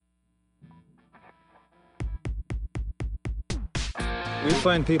We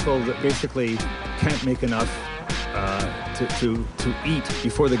find people that basically can't make enough to eat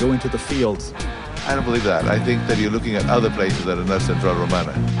before they go into the fields. I don't believe that. I think that you're looking at other places that are not Central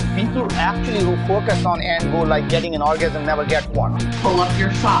Romana. People actually who focus on end goal like getting an orgasm never get one. Pull up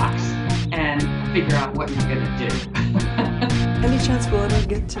your socks and figure out what you're going to do. Any chance we'll ever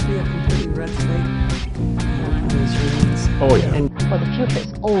get to be a completely red state? Oh, yeah. Well, the future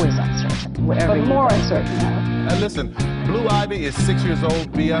is always uncertain, wherever but more uncertain now. And listen, Blue Ivy is 6 years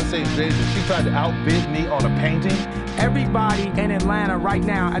old, Beyonce's big, and she tried to outbid me on a painting. Everybody in Atlanta right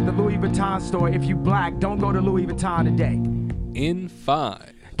now at the Louis Vuitton store, if you black, don't go to Louis Vuitton today. In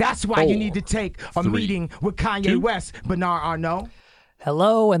 5. That's why you need to take a meeting with Kanye West, Bernard Arnault.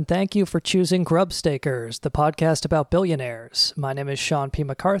 Hello, and thank you for choosing Grubstakers, the podcast about billionaires. My name is Sean P.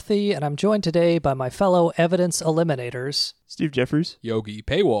 McCarthy, and I'm joined today by my fellow evidence eliminators, Steve Jeffers, Yogi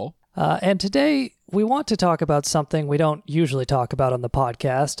Paywall. And today, we want to talk about something we don't usually talk about on the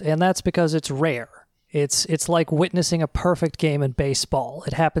podcast, and that's because it's rare. It's like witnessing a perfect game in baseball.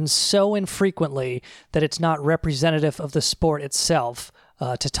 It happens so infrequently that it's not representative of the sport itself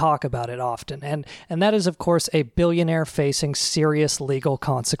to talk about it often. And that is, of course, a billionaire facing serious legal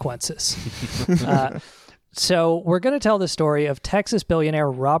consequences. So we're going to tell the story of Texas billionaire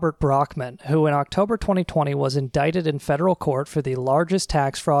Robert Brockman, who in October 2020 was indicted in federal court for the largest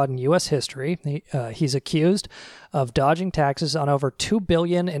tax fraud in U.S. history. He's accused of dodging taxes on over $2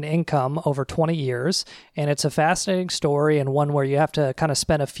 billion in income over 20 years. And it's a fascinating story and one where you have to kind of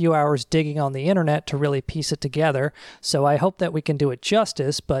spend a few hours digging on the internet to really piece it together. So I hope that we can do it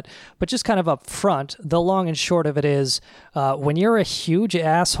justice, but just kind of up front, the long and short of it is when you're a huge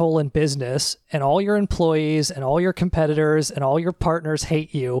asshole in business and all your employees and all your competitors and all your partners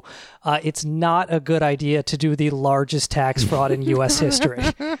hate you, it's not a good idea to do the largest tax fraud in U.S. history.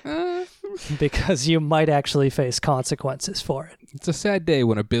 Because you might actually face consequences for it. It's a sad day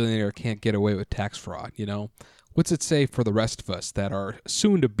when a billionaire can't get away with tax fraud, you know? What's it say for the rest of us that are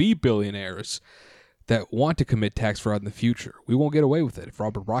soon to be billionaires that want to commit tax fraud in the future? We won't get away with it if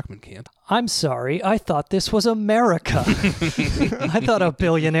Robert Brockman can't. I'm sorry, I thought this was America. I thought a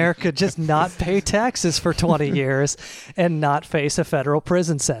billionaire could just not pay taxes for 20 years and not face a federal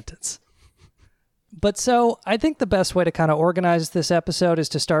prison sentence. But so I think the best way to kind of organize this episode is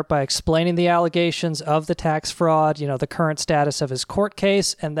to start by explaining the allegations of the tax fraud, you know, the current status of his court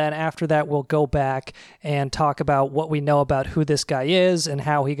case. And then after that, we'll go back and talk about what we know about who this guy is and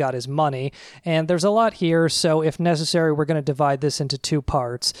how he got his money. And there's a lot here. So if necessary, we're going to divide this into two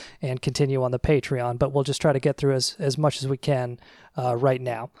parts and continue on the Patreon. But we'll just try to get through as much as we can right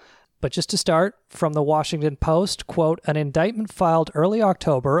now. But just to start, from the Washington Post, quote, an indictment filed early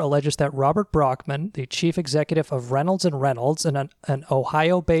October alleges that Robert Brockman, the chief executive of Reynolds & Reynolds, an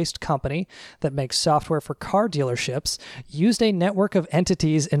Ohio-based company that makes software for car dealerships, used a network of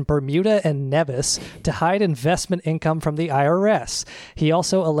entities in Bermuda and Nevis to hide investment income from the IRS. He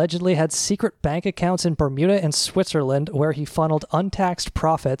also allegedly had secret bank accounts in Bermuda and Switzerland where he funneled untaxed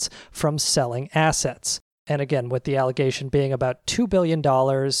profits from selling assets. And again, with the allegation being about $2 billion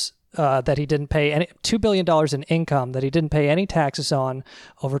that he didn't pay any $2 billion in income that he didn't pay any taxes on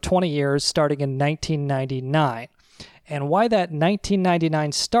over 20 years starting in 1999. And why that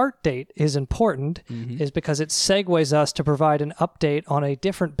 1999 start date is important is because it segues us to provide an update on a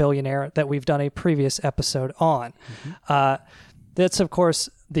different billionaire that we've done a previous episode on. That's, of course,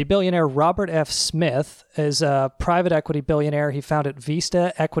 the billionaire Robert F. Smith is a private equity billionaire. He founded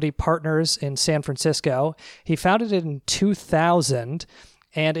Vista Equity Partners in San Francisco. He founded it in 2000.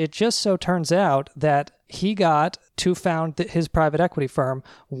 And it just so turns out that he got to found his private equity firm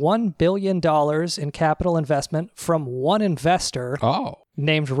 $1 billion in capital investment from one investor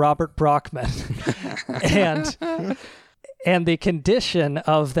named Robert Brockman. And the condition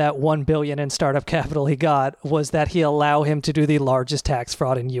of that $1 billion in startup capital he got was that he allow him to do the largest tax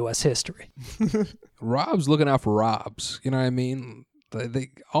fraud in U.S. history. Rob's looking out for Robs. You know what I mean?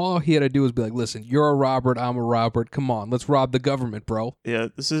 All he had to do was be like, listen, you're a Robert, I'm a Robert. Come on, let's rob the government, bro. Yeah,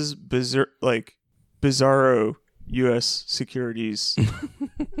 this is bizarro U.S. Securities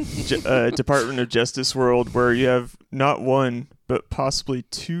Department of Justice world where you have not one, but possibly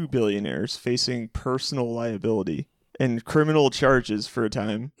two billionaires facing personal liability and criminal charges for a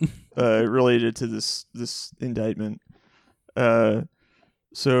time related to this indictment.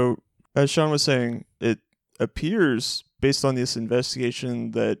 So, as Sean was saying, it appears, based on this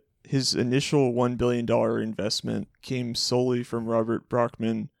investigation, that his initial $1 billion investment came solely from Robert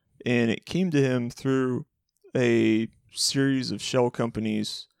Brockman, and it came to him through a series of shell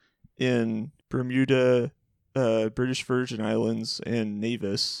companies in Bermuda, British Virgin Islands, and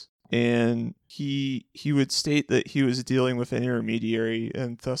Nevis. and he would state that he was dealing with an intermediary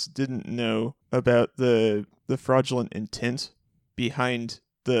and thus didn't know about the fraudulent intent behind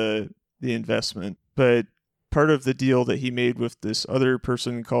the investment. But part of the deal that he made with this other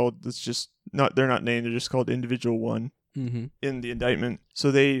person they're not named, they're just called Individual One in the indictment. So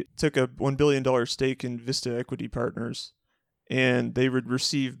they took a $1 billion stake in Vista Equity Partners, and they would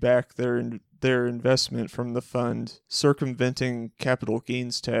receive back their investment from the fund, circumventing capital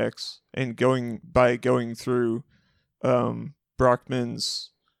gains tax and going through Brockman's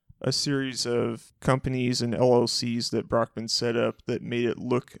a series of companies and LLCs that Brockman set up that made it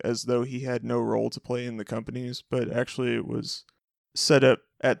look as though he had no role to play in the companies, but actually it was set up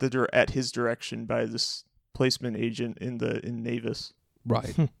at his direction by this placement agent in Navis.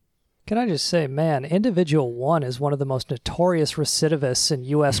 Right. Can I just say, man, Individual One is one of the most notorious recidivists in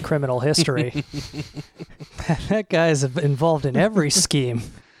U.S. criminal history. That guy is involved in every scheme.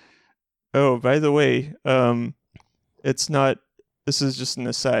 Oh, by the way, it's not... This is just an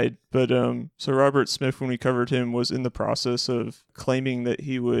aside, but so Robert Smith, when we covered him, was in the process of claiming that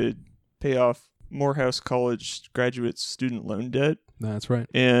he would pay off Morehouse College graduates' student loan debt. That's right.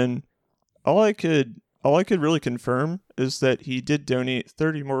 And all I could really confirm is that he did donate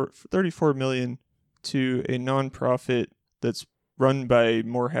 $34 million to a nonprofit that's run by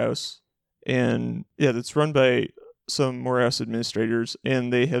Morehouse, and that's run by some Morehouse administrators,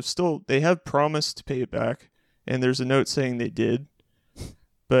 and they have promised to pay it back, and there's a note saying they did.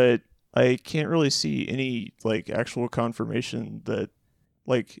 But I can't really see any actual confirmation that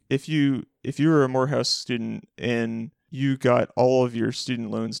if you were a Morehouse student and you got all of your student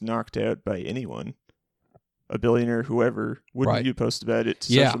loans knocked out by anyone, a billionaire, whoever, wouldn't you post about it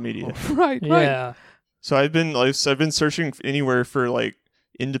to social media? Right. Yeah. So I've been searching anywhere for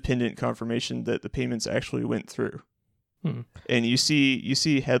independent confirmation that the payments actually went through. And you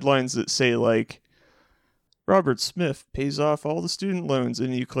see headlines that say Robert Smith pays off all the student loans,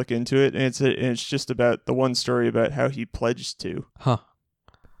 and you click into it, and it's just about the one story about how he pledged to. Huh.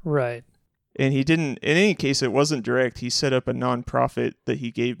 Right. And he didn't, in any case, it wasn't direct. He set up a nonprofit that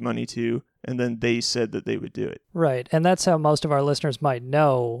he gave money to, and then they said that they would do it. Right. And that's how most of our listeners might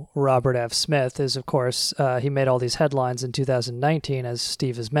know Robert F. Smith is, of course, he made all these headlines in 2019, as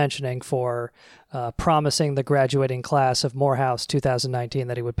Steve is mentioning, for promising the graduating class of Morehouse 2019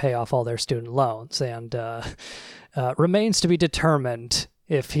 that he would pay off all their student loans. And remains to be determined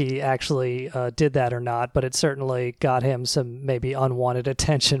if he actually did that or not, but it certainly got him some maybe unwanted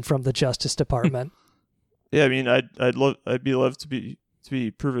attention from the Justice Department. Yeah, I mean, I'd be loved to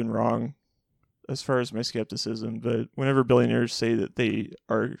be proven wrong as far as my skepticism, but whenever billionaires say that they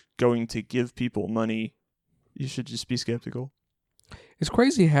are going to give people money, you should just be skeptical. It's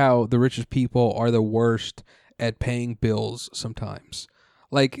crazy how the richest people are the worst at paying bills sometimes.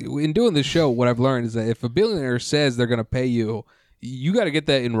 In doing this show, what I've learned is that if a billionaire says they're going to pay you, you got to get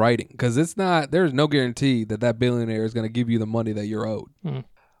that in writing, because there's no guarantee that billionaire is going to give you the money that you're owed.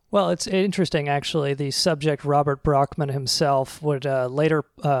 Well, it's interesting, actually. The subject, Robert Brockman himself, would later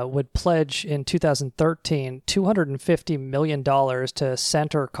would pledge in 2013 $250 million to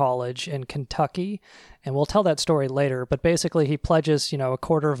Center College in Kentucky, and we'll tell that story later. But basically, he pledges,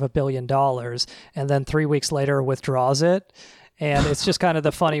 $250 million, and then 3 weeks later withdraws it, and it's just kind of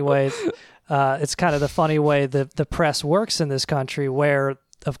the funny way. The press works in this country, where,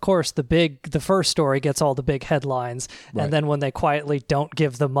 of course, the first story gets all the big headlines, right. And then when they quietly don't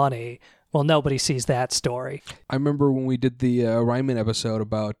give the money, well, nobody sees that story. I remember when we did the Ryman episode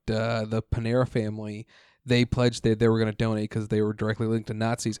about the Panera family, they pledged that they were going to donate because they were directly linked to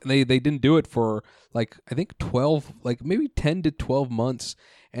Nazis, and they didn't do it for I think 12, maybe 10 to 12 months,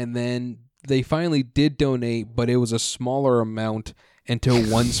 and then they finally did donate, but it was a smaller amount and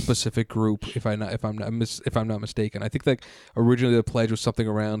to one specific group, if I'm not mistaken. I think originally the pledge was something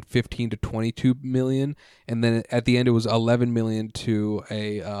around 15 to 22 million, and then at the end it was 11 million to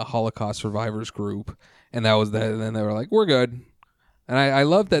a Holocaust survivors group, and that was that. And then they were like, "We're good." And I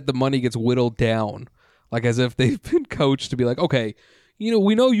love that the money gets whittled down, as if they've been coached to be like, "Okay,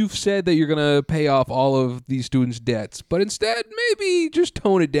 we know you've said that you're gonna pay off all of these students' debts, but instead maybe just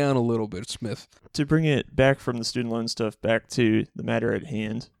tone it down a little bit, Smith." To bring it back from the student loan stuff back to the matter at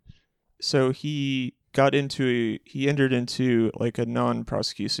hand. So he entered into a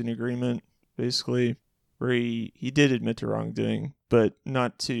non-prosecution agreement, basically, where he did admit to wrongdoing, but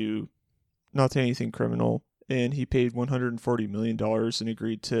not to anything criminal. And he paid $140 million and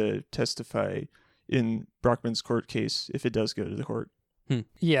agreed to testify in Brockman's court case if it does go to the court.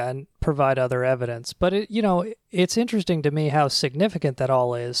 Yeah, and provide other evidence. But, it's interesting to me how significant that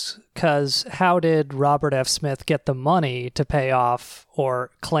all is, because how did Robert F. Smith get the money to pay off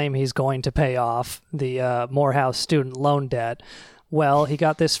or claim he's going to pay off the Morehouse student loan debt? Well, he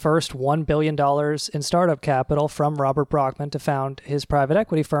got this first $1 billion in startup capital from Robert Brockman to found his private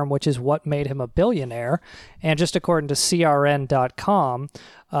equity firm, which is what made him a billionaire. And just according to CRN.com,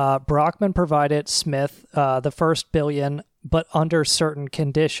 Brockman provided Smith the first $1 billion, but under certain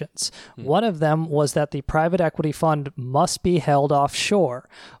conditions. One of them was that the private equity fund must be held offshore.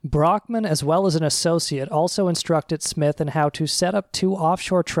 Brockman, as well as an associate, also instructed Smith in how to set up 2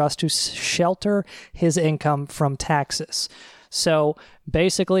 offshore trusts to shelter his income from taxes. So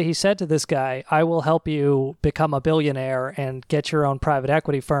basically, he said to this guy, I will help you become a billionaire and get your own private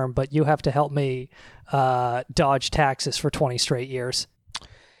equity firm, but you have to help me dodge taxes for 20 straight years.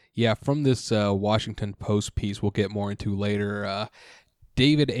 Yeah, from this Washington Post piece we'll get more into later,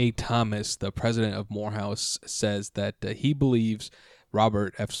 David A. Thomas, the president of Morehouse, says that he believes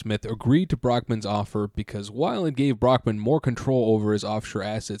Robert F. Smith agreed to Brockman's offer because while it gave Brockman more control over his offshore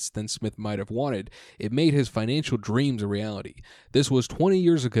assets than Smith might have wanted, it made his financial dreams a reality. This was 20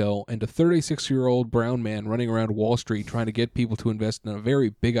 years ago, and a 36-year-old brown man running around Wall Street trying to get people to invest in a very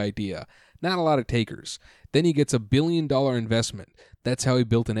big idea. Not a lot of takers. Then he gets $1 billion investment. That's how he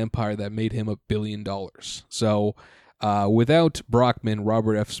built an empire that made him $1 billion. So, without Brockman,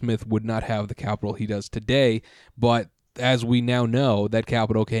 Robert F. Smith would not have the capital he does today, but as we now know, that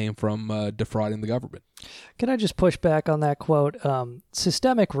capital came from defrauding the government. Can I just push back on that quote?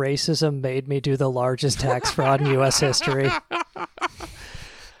 Systemic racism made me do the largest tax fraud in U.S. history.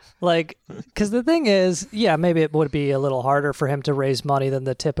 Because the thing is, yeah, maybe it would be a little harder for him to raise money than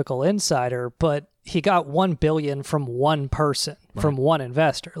the typical insider, but he got $1 billion from one person, from one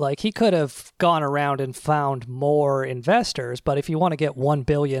investor. He could have gone around and found more investors, but if you want to get $1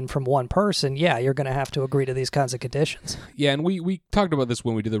 billion from one person, yeah, you're going to have to agree to these kinds of conditions. Yeah, and we talked about this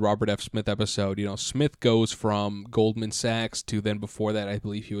when we did the Robert F. Smith episode. Smith goes from Goldman Sachs to then before that, I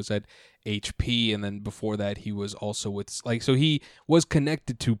believe he was at HP, and then before that he was also with so he was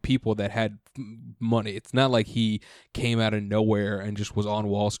connected to people that had money. It's not like he came out of nowhere and just was on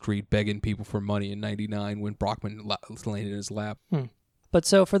Wall Street begging people for money in 99 when Brockman landed in his lap. But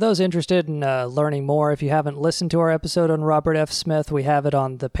so for those interested in learning more, if you haven't listened to our episode on Robert F. Smith, we have it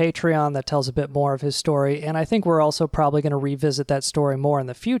on the Patreon that tells a bit more of his story. And I think we're also probably going to revisit that story more in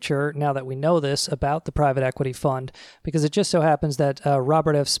the future now that we know this about the private equity fund, because it just so happens that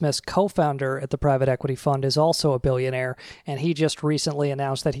Robert F. Smith's co-founder at the private equity fund is also a billionaire. And he just recently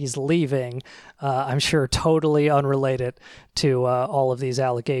announced that he's leaving, I'm sure totally unrelated to all of these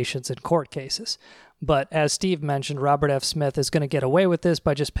allegations and court cases. But as Steve mentioned, Robert F. Smith is going to get away with this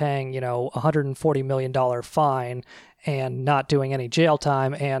by just paying, $140 million fine and not doing any jail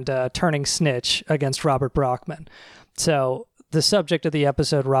time and turning snitch against Robert Brockman. So the subject of the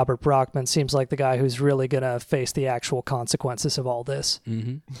episode, Robert Brockman, seems like the guy who's really going to face the actual consequences of all this.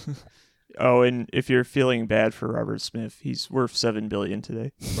 Mm-hmm. Oh, and if you're feeling bad for Robert Smith, he's worth $7 billion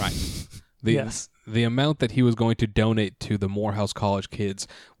today. Right. Yes. The amount that he was going to donate to the Morehouse College kids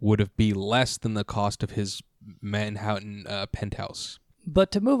would have been less than the cost of his Manhattan penthouse.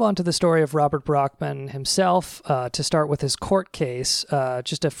 But to move on to the story of Robert Brockman himself, to start with his court case,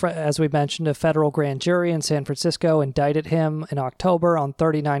 as we mentioned, a federal grand jury in San Francisco indicted him in October on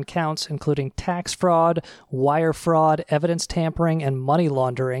 39 counts, including tax fraud, wire fraud, evidence tampering, and money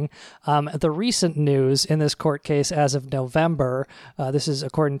laundering. The recent news in this court case as of November, this is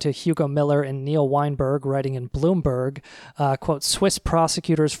according to Hugo Miller and Neil Weinberg, writing in Bloomberg, quote, Swiss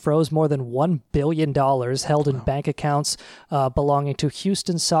prosecutors froze more than $1 billion held in bank accounts belonging to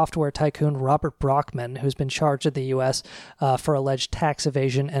Houston software tycoon Robert Brockman, who's been charged in the U.S. For alleged tax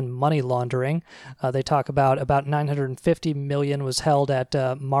evasion and money laundering. They talk about $950 million was held at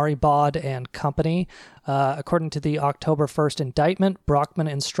Maribod and Company. According to the October 1st indictment, Brockman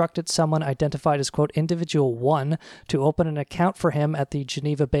instructed someone identified as, quote, Individual 1 to open an account for him at the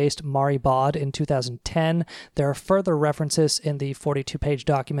Geneva-based Maribod in 2010. There are further references in the 42-page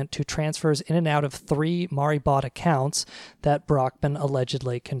document to transfers in and out of 3 Maribod accounts that Brockman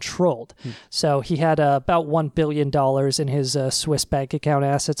allegedly controlled. So he had about $1 billion in his Swiss bank account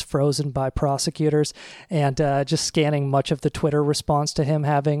assets frozen by prosecutors, and just scanning much of the Twitter response to him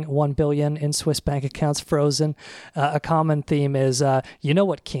having $1 billion in Swiss bank accounts frozen. A common theme is, you know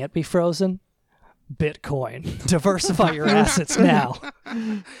what can't be frozen? Bitcoin. Diversify your assets now.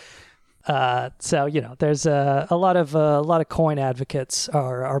 So there's a lot of coin advocates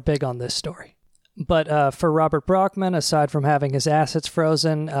are big on this story. But for Robert Brockman, aside from having his assets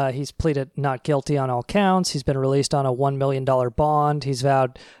frozen, he's pleaded not guilty on all counts. He's been released on a $1 million bond. He's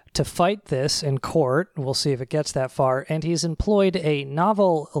vowed to fight this in court. We'll see if it gets that far. And he's employed a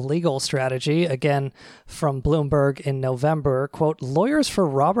novel legal strategy, again from Bloomberg in November. Quote, lawyers for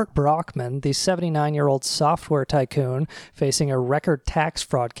Robert Brockman, the 79-year-old software tycoon facing a record tax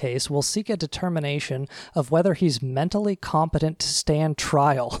fraud case, will seek a determination of whether he's mentally competent to stand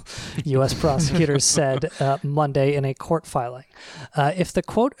trial, U.S. prosecutors said Monday in a court filing. If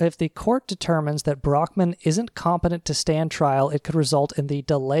the court determines that Brockman isn't competent to stand trial, it could result in the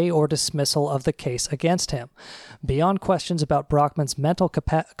delay or dismissal of the case against him. Beyond questions about Brockman's mental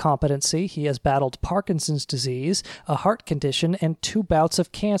competency, he has battled Parkinson's disease, a heart condition, and 2 bouts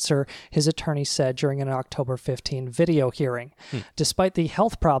of cancer, his attorney said during an October 15 video hearing. Despite the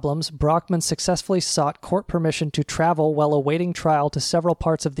health problems, Brockman successfully sought court permission to travel while awaiting trial to several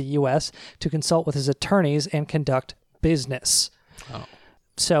parts of the U.S. to consult with his attorneys and conduct business. Oh.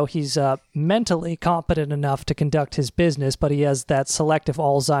 So he's mentally competent enough to conduct his business, but he has that selective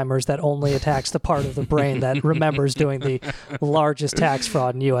Alzheimer's that only attacks the part of the brain that remembers doing the largest tax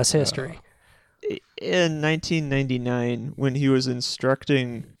fraud in U.S. history. In 1999, when he was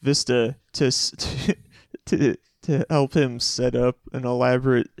instructing Vista to help him set up an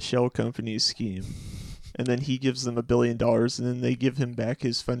elaborate shell company scheme, and then he gives them $1 billion, and then they give him back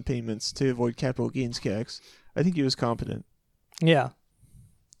his fund payments to avoid capital gains tax, I think he was competent. Yeah.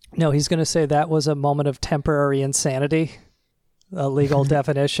 No, he's going to say that was a moment of temporary insanity, a legal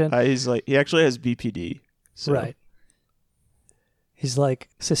definition. He's like, he actually has BPD. So. Right. He's like,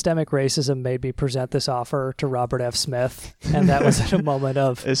 systemic racism made me present this offer to Robert F. Smith, and that was at a moment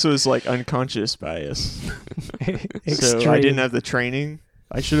of... This was like unconscious bias. Extreme. So I didn't have the training.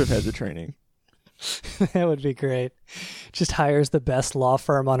 I should have had the training. That would be great. Just hires the best law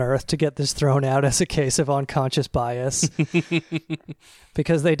firm on earth to get this thrown out as a case of unconscious bias.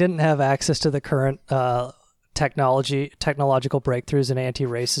 Because they didn't have access to the current technological breakthroughs in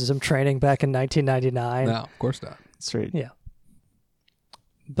anti-racism training back in 1999. No, of course not. That's right. Yeah.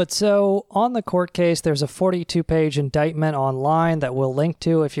 But so on the court case, there's a 42-page indictment online that we'll link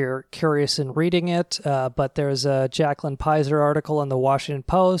to if you're curious in reading it. But there's a Jacqueline Pizer article in the Washington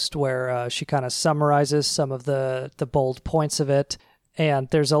Post where she kind of summarizes some of the bold points of it. And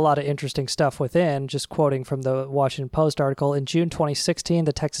there's a lot of interesting stuff within, just quoting from the Washington Post article. In June 2016,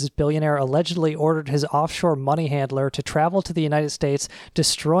 the Texas billionaire allegedly ordered his offshore money handler to travel to the United States,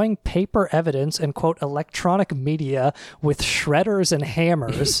 destroying paper evidence and, quote, electronic media with shredders and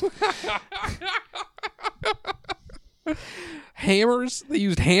hammers. Hammers? They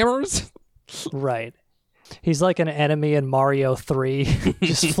used hammers? Right. He's like an enemy in Mario 3,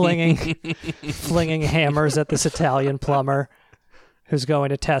 just flinging hammers at this Italian plumber who's going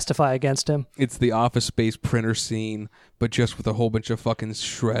to testify against him. It's the Office Space printer scene, but just with a whole bunch of fucking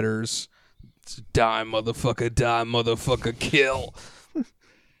shredders. It's die, motherfucker, kill.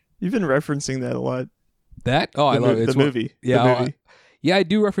 You've been referencing that a lot. That? Oh, I love it. The movie. Yeah, the movie. Yeah, I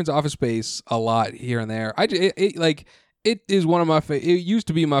do reference Office Space a lot here and there. It is one of my it used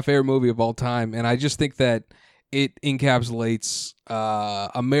to be my favorite movie of all time, and I just think that it encapsulates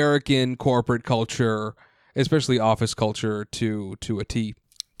American corporate culture, especially office culture, to a T.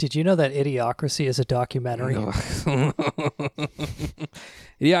 Did you know that Idiocracy is a documentary?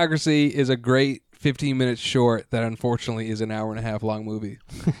 Idiocracy is a great 15-minute short that unfortunately is an hour and a half long movie.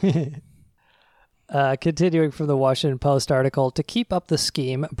 Continuing from the Washington Post article, to keep up the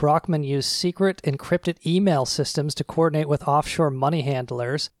scheme, Brockman used secret encrypted email systems to coordinate with offshore money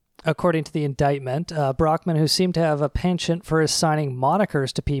handlers. According to the indictment, Brockman, who seemed to have a penchant for assigning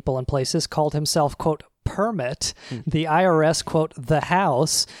monikers to people and places, called himself, quote, Permit, the IRS, quote, the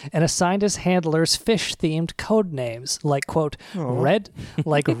house, and assigned his handlers fish-themed code names like, quote, redfish,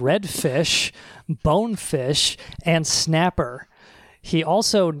 bonefish, and snapper. He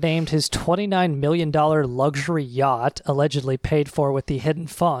also named his $29 million luxury yacht, allegedly paid for with the hidden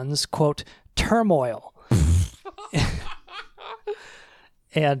funds, quote, Turmoil.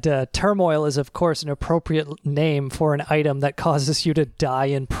 And turmoil is, of course, an appropriate name for an item that causes you to die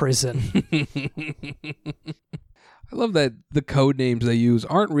in prison. I love that the code names they use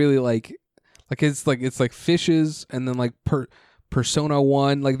aren't really like it's like fishes and then like Persona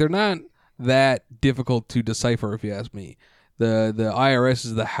 1. Like they're not that difficult to decipher, if you ask me. The IRS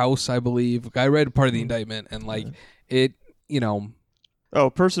is the house, I believe. I read part of the indictment and like it, you know. Oh,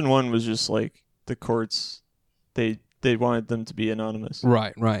 Person 1 was just like the courts. They wanted them to be anonymous.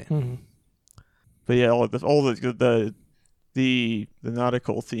 Right. Mm-hmm. But yeah, all the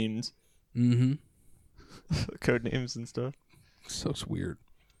nautical themed code names and stuff. So weird.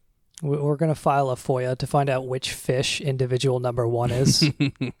 We're going to file a FOIA to find out which fish individual number 1 is.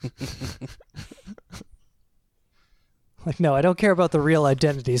 Like, no, I don't care about the real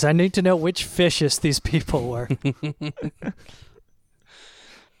identities. I need to know which fishes these people were.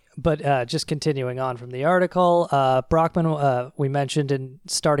 But just continuing on from the article, Brockman, we mentioned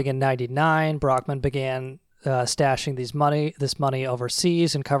starting in 99, Brockman began stashing this money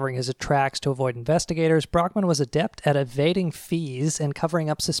overseas and covering his tracks to avoid investigators. Brockman was adept at evading fees and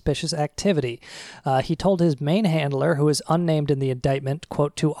covering up suspicious activity. He told his main handler, who is unnamed in the indictment,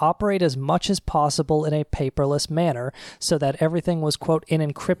 quote, to operate as much as possible in a paperless manner so that everything was, quote, in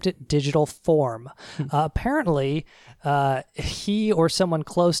encrypted digital form. Apparently, he or someone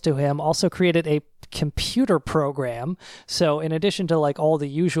close to him also created a computer program. So in addition to like all the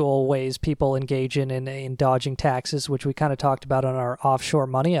usual ways people engage in dodging taxes, which we kind of talked about on our offshore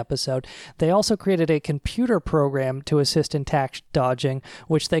money episode, they also created a computer program to assist in tax dodging,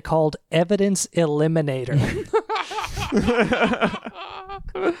 which they called Evidence Eliminator.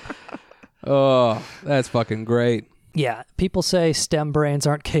 Oh, that's fucking great. Yeah, people say STEM brains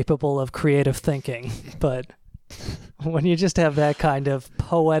aren't capable of creative thinking, but when you just have that kind of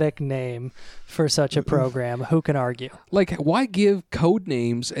poetic name for such a program, who can argue? Like, why give code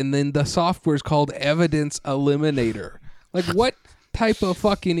names and then the software is called Evidence Eliminator? Like, what type of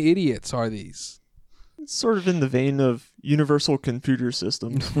fucking idiots are these? It's sort of in the vein of universal computer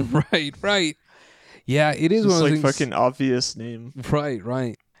systems. Right. Yeah, it is just one of those like things. fucking obvious name.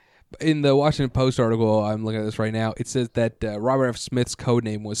 Right. In the Washington Post article, I'm looking at this right now, it says that Robert F. Smith's code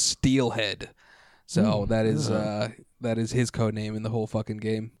name was Steelhead. So that is his code name in the whole fucking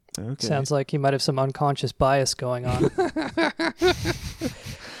game. Okay. Sounds like he might have some unconscious bias going on.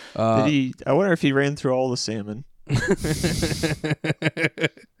 I wonder if he ran through all the salmon.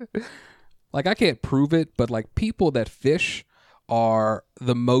 Like, I can't prove it, but like people that fish are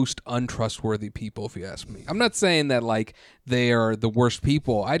the most untrustworthy people, if you ask me. I'm not saying that like they are the worst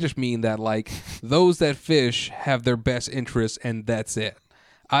people. I just mean that like those that fish have their best interests and that's it.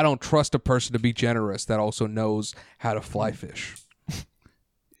 I don't trust a person to be generous that also knows how to fly fish.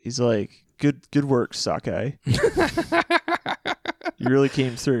 He's like, good work, Sockeye. You really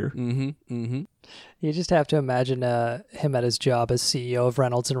came through. You just have to imagine him at his job as CEO of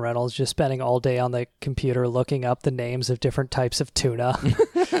Reynolds & Reynolds just spending all day on the computer looking up the names of different types of tuna.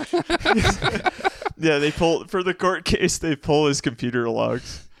 Yeah, they pull, for the court case, they pull his computer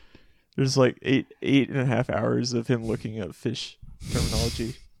logs. There's like 8.5 hours of him looking up fish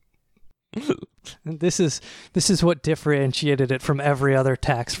terminology. This is what differentiated it from every other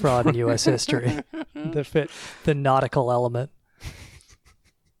tax fraud in U.S. history. The nautical element.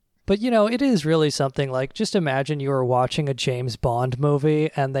 But, you know, it is really something like, just imagine you were watching a James Bond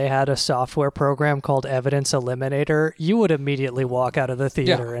movie and they had a software program called Evidence Eliminator. You would immediately walk out of the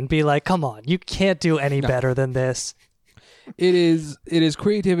theater and be like, come on, you can't do any better than this. It is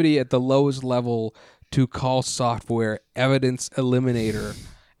creativity at the lowest level to call software Evidence Eliminator.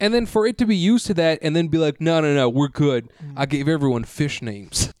 And then for it to be used to that and then be like, no, we're good. I gave everyone fish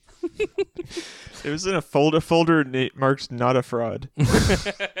names. It was in a folder marked not a fraud.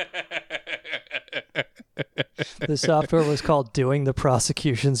 The software was called Doing the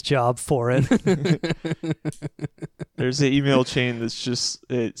Prosecution's Job for It. There's an email chain that's just,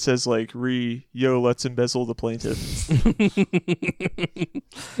 it says like, let's embezzle the plaintiff.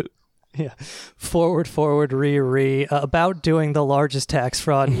 Yeah. Forward, about doing the largest tax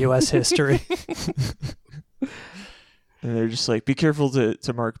fraud in U.S. history. And they're just like, be careful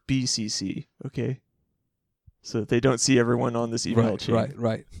to mark BCC, okay? So that they don't see everyone on this email chain.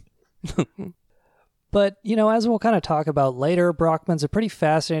 Right. But, you know, as we'll kind of talk about later, Brockman's a pretty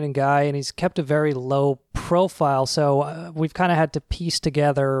fascinating guy, and he's kept a very low profile, so we've kind of had to piece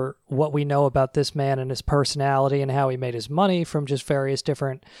together what we know about this man and his personality and how he made his money from just various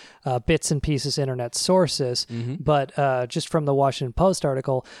different bits and pieces internet sources. But just from the Washington Post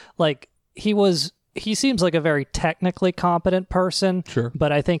article, like, he seems like a very technically competent person, sure,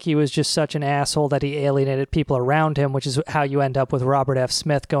 but I think he was just such an asshole that he alienated people around him, which is how you end up with Robert F.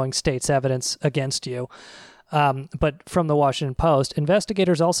 Smith going state's evidence against you. But from the Washington Post,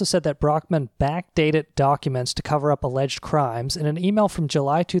 investigators also said that Brockman backdated documents to cover up alleged crimes. In an email from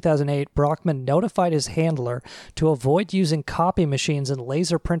July 2008, Brockman notified his handler to avoid using copy machines and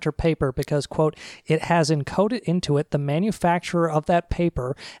laser printer paper because, quote, it has encoded into it the manufacturer of that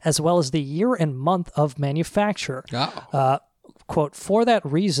paper as well as the year and month of manufacture. Quote, for that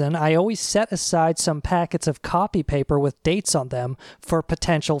reason, I always set aside some packets of copy paper with dates on them for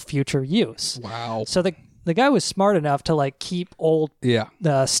potential future use. Wow. So the guy was smart enough to like keep old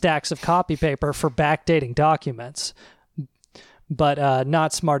stacks of copy paper for backdating documents. but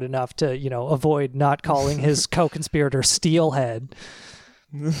not smart enough to, avoid not calling his co-conspirator Steelhead.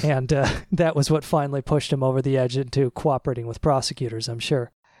 And that was what finally pushed him over the edge into cooperating with prosecutors, I'm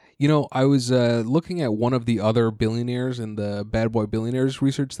sure. I was looking at one of the other billionaires in the Bad Boy Billionaires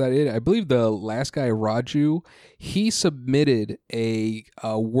research that I did. I believe the last guy, Raju, he submitted a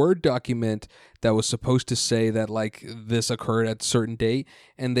Word document that was supposed to say that like this occurred at a certain date.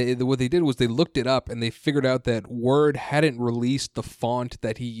 And what they did was they looked it up and they figured out that Word hadn't released the font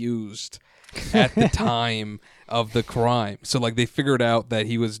that he used at the time of the crime. So like they figured out that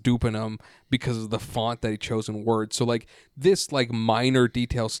he was duping them because of the font that he chose in Word. So like this like minor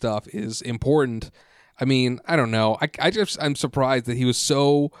detail stuff is important. I mean, I don't know. I'm surprised that he was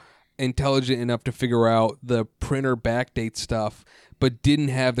so intelligent enough to figure out the printer backdate stuff, but didn't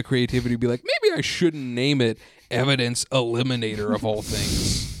have the creativity to be like, maybe I shouldn't name it Evidence Eliminator of all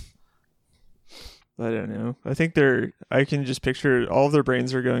things. I don't know. I think I can just picture all of their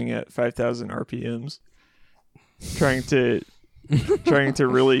brains are going at 5,000 RPMs, trying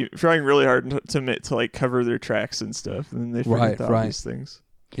really hard to like cover their tracks and stuff, and then they forget the obvious things.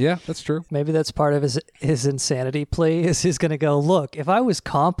 Yeah, that's true. Maybe that's part of his insanity plea. Is he's going to go, look, if I was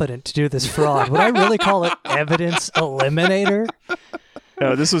competent to do this fraud, would I really call it Evidence Eliminator?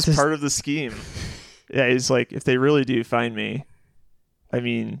 No, this was part of the scheme. Yeah, he's like, if they really do find me, I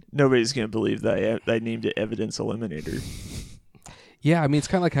mean, nobody's going to believe that I named it Evidence Eliminator. Yeah, I mean, it's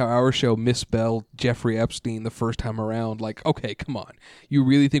kind of like how our show misspelled Jeffrey Epstein the first time around. Like, okay, come on. You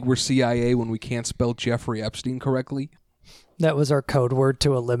really think we're CIA when we can't spell Jeffrey Epstein correctly? That was our code word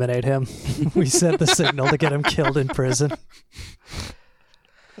to eliminate him. We sent the signal to get him killed in prison.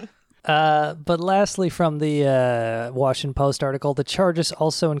 But lastly, from the Washington Post article, the charges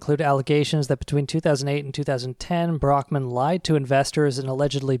also include allegations that between 2008 and 2010, Brockman lied to investors and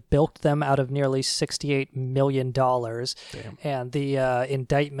allegedly bilked them out of nearly $68 million. Damn. And the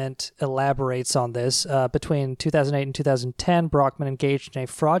indictment elaborates on this. Between 2008 and 2010, Brockman engaged in a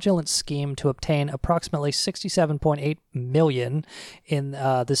fraudulent scheme to obtain approximately $67.8 million in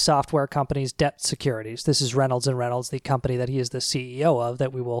the software company's debt securities. This is Reynolds & Reynolds, the company that he is the CEO of,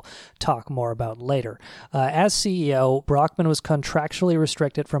 that we will talk more about later. As CEO, Brockman was contractually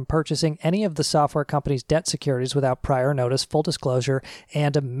restricted from purchasing any of the software company's debt securities without prior notice, full disclosure,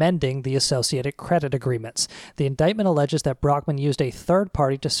 and amending the associated credit agreements. The indictment alleges that Brockman used a third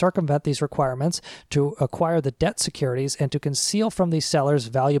party to circumvent these requirements, to acquire the debt securities, and to conceal from these sellers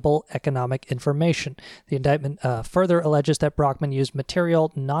valuable economic information. The indictment further alleges that Brockman used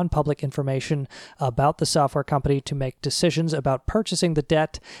material, non-public information about the software company to make decisions about purchasing the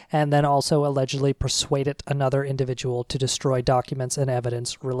debt, and then also allegedly persuaded another individual to destroy documents and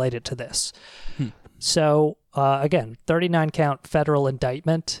evidence related to this. So, again, 39-count federal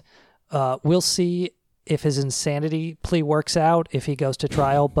indictment. We'll see if his insanity plea works out, if he goes to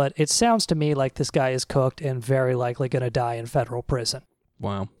trial, but it sounds to me like this guy is cooked and very likely going to die in federal prison.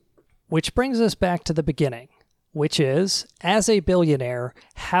 Wow. Which brings us back to the beginning, which is, as a billionaire,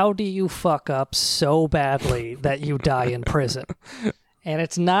 how do you fuck up so badly that you die in prison? And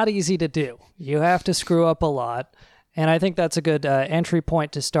it's not easy to do. You have to screw up a lot. And I think that's a good entry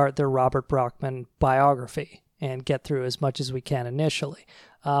point to start the Robert Brockman biography and get through as much as we can initially.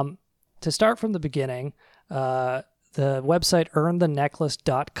 To start from the beginning, the website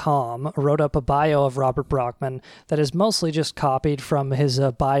earnthenecklace.com wrote up a bio of Robert Brockman that is mostly just copied from his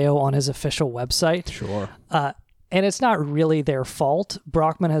bio on his official website. Sure. And it's not really their fault.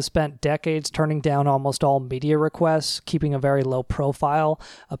 Brockman has spent decades turning down almost all media requests, keeping a very low profile.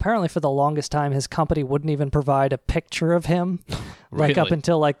 Apparently, for the longest time, his company wouldn't even provide a picture of him. Really? Like up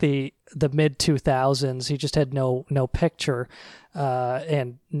until like the mid-2000s, he just had no picture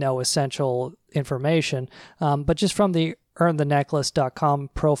and no essential information. But just from the earnthenecklace.com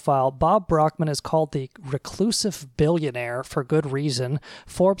profile, Bob Brockman is called the reclusive billionaire for good reason.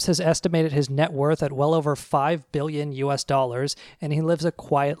 Forbes has estimated his net worth at well over $5 billion US, and he lives a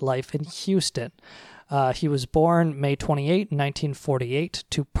quiet life in Houston. He was born May 28, 1948,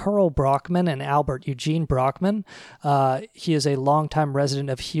 to Pearl Brockman and Albert Eugene Brockman. He is a longtime resident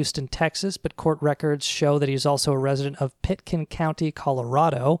of Houston, Texas, but court records show that he's also a resident of Pitkin County,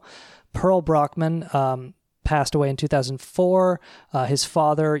 Colorado. Pearl Brockman passed away in 2004. His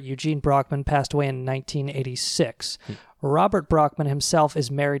father, Eugene Brockman, passed away in 1986. Robert Brockman himself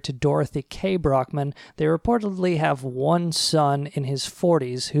is married to Dorothy K. Brockman. They reportedly have one son in his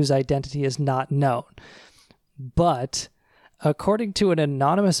 40s whose identity is not known. But according to an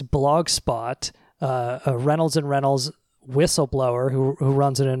anonymous blog spot, a Reynolds & Reynolds whistleblower who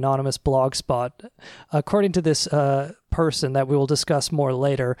runs an anonymous blog spot, according to this person that we will discuss more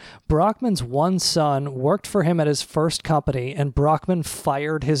later. Brockman's one son worked for him at his first company, and Brockman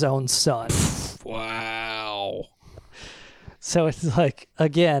fired his own son. Wow. So it's like,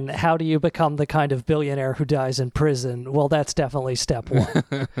 again, how do you become the kind of billionaire who dies in prison? Well, that's definitely step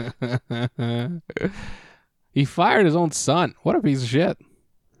one. He fired his own son. What a piece of shit.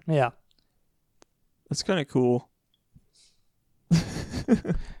 Yeah. That's kind of cool.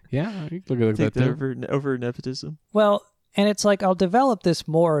 Yeah, you can look at Take that that over nepotism. Well, and it's like, I'll develop this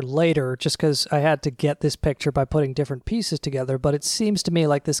more later just because I had to get this picture by putting different pieces together, but it seems to me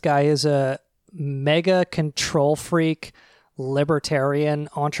like this guy is a mega control freak, libertarian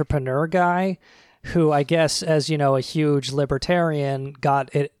entrepreneur guy who, I guess, as you know, a huge libertarian,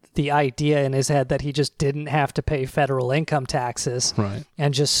 got the idea in his head that he just didn't have to pay federal income taxes, right,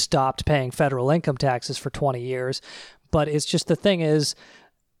 and just stopped paying federal income taxes for 20 years. But it's just, the thing is,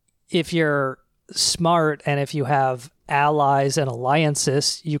 if you're smart and if you have allies and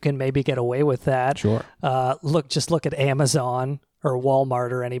alliances, you can maybe get away with that. Sure. Look at Amazon or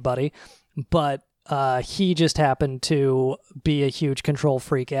Walmart or anybody. But he just happened to be a huge control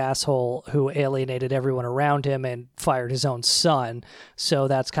freak asshole who alienated everyone around him and fired his own son. So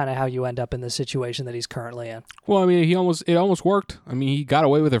that's kind of how you end up in the situation that he's currently in. Well, I mean, it almost worked. I mean, he got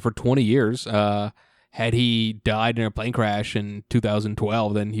away with it for 20 years. Had he died in a plane crash in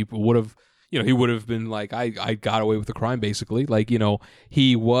 2012, then he would have, he would have been like, I got away with the crime, basically. Like,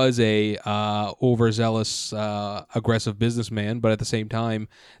 he was a overzealous, aggressive businessman, but at the same time,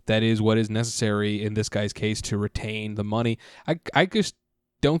 that is what is necessary in this guy's case to retain the money. I just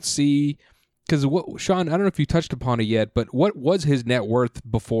don't see, because Sean, I don't know if you touched upon it yet, but what was his net worth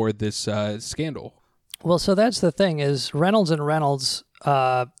before this scandal? Well, so that's the thing is Reynolds and Reynolds,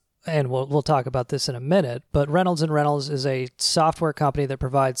 and we'll talk about this in a minute, but Reynolds & Reynolds is a software company that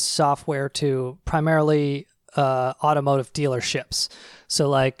provides software to primarily automotive dealerships. So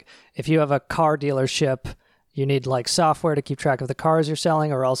like if you have a car dealership, you need like software to keep track of the cars you're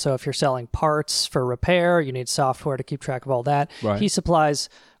selling, or also if you're selling parts for repair, you need software to keep track of all that. Right.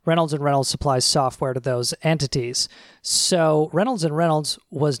 Reynolds & Reynolds supplies software to those entities. So Reynolds & Reynolds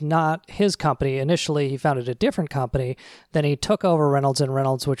was not his company. Initially, he founded a different company. Then he took over Reynolds &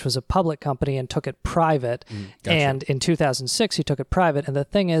 Reynolds, which was a public company, and took it private. Gotcha. And in 2006, he took it private. And the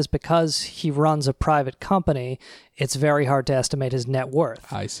thing is, because he runs a private company, it's very hard to estimate his net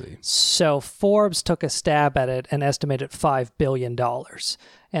worth. I see. So Forbes took a stab at it and estimated $5 billion.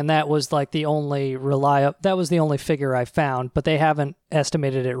 And that was like the only figure I found, but they haven't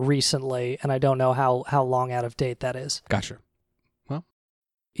estimated it recently, and I don't know how long out of date that is. Gotcha. Well,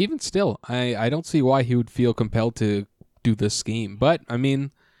 even still, I don't see why he would feel compelled to do this scheme. But, I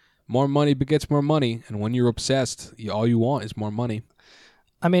mean, more money begets more money, and when you're obsessed, all you want is more money.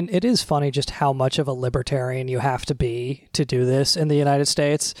 I mean, it is funny just how much of a libertarian you have to be to do this in the United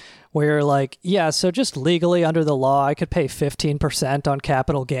States, where you're like, yeah, so just legally under the law, I could pay 15% on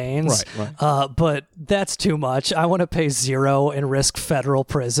capital gains, right. But that's too much. I want to pay 0 and risk federal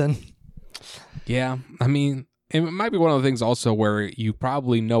prison. Yeah, I mean, it might be one of the things also where you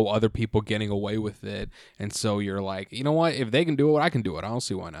probably know other people getting away with it, and so you're like, you know what, if they can do it, I can do it. I don't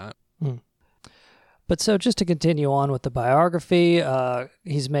see why not. But so just to continue on with the biography,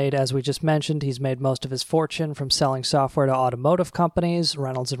 he's made, as we just mentioned, he's made most of his fortune from selling software to automotive companies.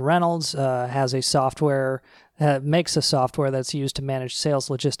 Reynolds & Reynolds makes a software that's used to manage sales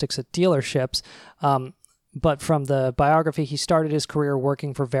logistics at dealerships. But from the biography, he started his career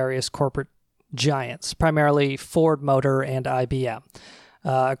working for various corporate giants, primarily Ford Motor and IBM.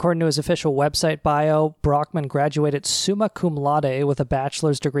 According to his official website bio, Brockman graduated summa cum laude with a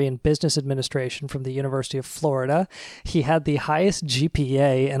bachelor's degree in business administration from the University of Florida. He had the highest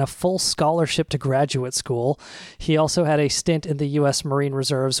GPA and a full scholarship to graduate school. He also had a stint in the U.S. Marine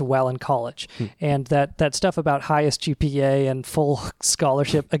Reserves while in college. And that stuff about highest GPA and full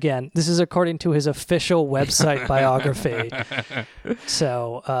scholarship, again, this is according to his official website biography.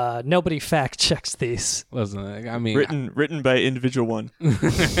 So nobody fact checks these. Listen, I mean, written by individual one.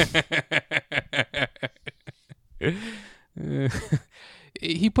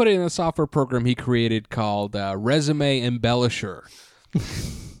 He put it in a software program he created called Resume Embellisher.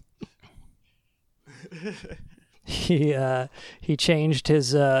 He changed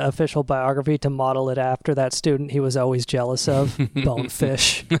his official biography to model it after that student he was always jealous of,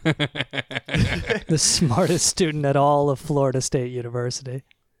 Bonefish, the smartest student at all of Florida State University.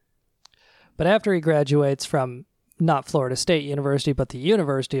 But after he graduates from not Florida State University, but the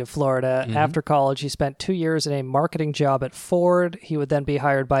University of Florida. After college, he spent 2 years in a marketing job at Ford. He would then be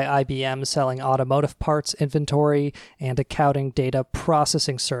hired by IBM selling automotive parts inventory and accounting data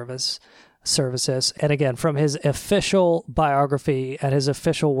processing service. Services. And again, from his official biography at his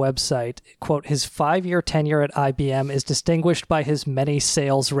official website, quote, his 5-year tenure at IBM is distinguished by his many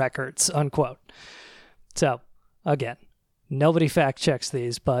sales records, unquote. So, again, nobody fact checks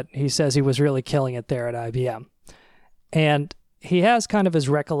these, but he says he was really killing it there at IBM. And he has kind of his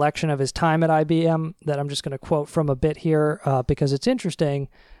recollection of his time at IBM that I'm just going to quote from a bit here because it's interesting.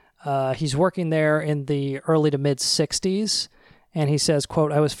 He's working there in the early to mid 60s. And he says,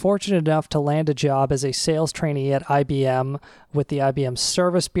 quote, I was fortunate enough to land a job as a sales trainee at IBM with the IBM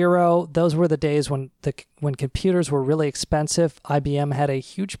Service Bureau. Those were the days when computers were really expensive. IBM had a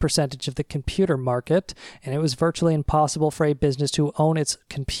huge percentage of the computer market, and it was virtually impossible for a business to own its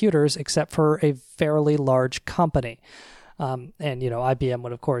computers except for a fairly large company. And, IBM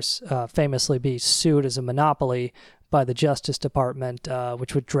would, of course, famously be sued as a monopoly by the Justice Department,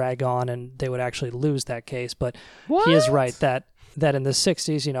 which would drag on, and they would actually lose that case. But he is right that in the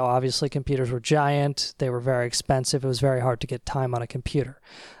 60s, obviously computers were giant. They were very expensive. It was very hard to get time on a computer.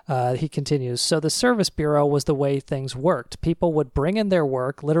 He continues, so the Service Bureau was the way things worked. People would bring in their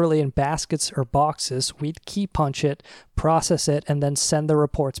work, literally in baskets or boxes. We'd key punch it, process it, and then send the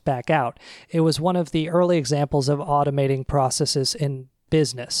reports back out. It was one of the early examples of automating processes in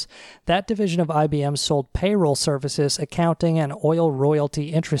business. That division of IBM sold payroll services, accounting, and oil royalty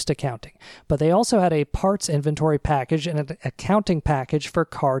interest accounting. But they also had a parts inventory package and an accounting package for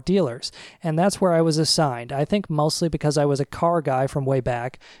car dealers. And that's where I was assigned. I think mostly because I was a car guy from way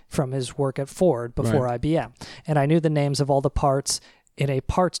back from his work at Ford before IBM. And I knew the names of all the parts in a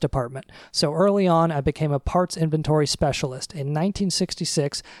parts department. So early on, I became a parts inventory specialist. In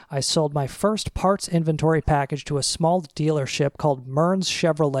 1966, I sold my first parts inventory package to a small dealership called Mearns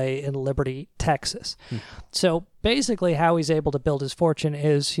Chevrolet in Liberty, Texas. So basically how he's able to build his fortune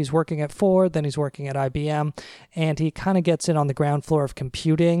is he's working at Ford, then he's working at IBM, and he kind of gets in on the ground floor of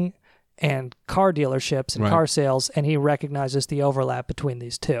computing and car dealerships and car sales, and he recognizes the overlap between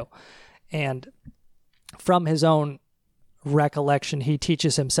these two. And from his own recollection, he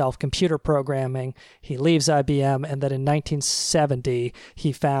teaches himself computer programming. He leaves IBM, and then in 1970,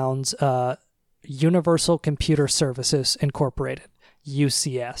 he founds Universal Computer Services Incorporated,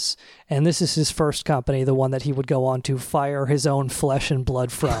 UCS. And this is his first company, the one that he would go on to fire his own flesh and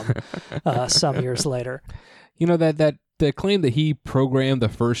blood from some years later. That the claim that he programmed the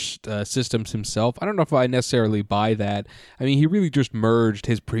first systems himself, I don't know if I necessarily buy that. I mean, he really just merged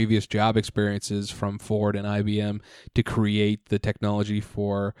his previous job experiences from Ford and IBM to create the technology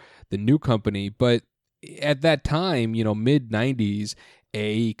for the new company. But at that time, mid-90s,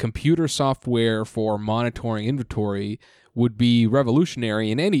 a computer software for monitoring inventory would be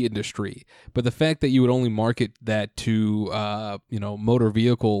revolutionary in any industry. But the fact that you would only market that to, motor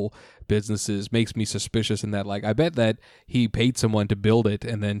vehicle businesses makes me suspicious in that, I bet that he paid someone to build it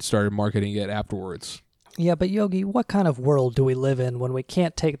and then started marketing it afterwards. Yeah, but Yogi, what kind of world do we live in when we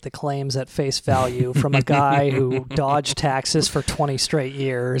can't take the claims at face value from a guy who dodged taxes for 20 straight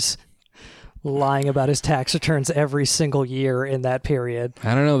years, lying about his tax returns every single year in that period?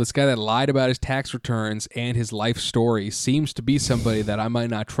 I don't know. This guy that lied about his tax returns and his life story seems to be somebody that I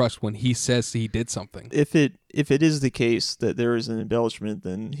might not trust when he says he did something. If it is the case that there is an embellishment,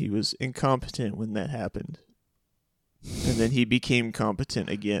 then he was incompetent when that happened. And then he became competent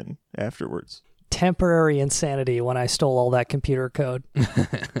again afterwards. Temporary insanity when I stole all that computer code.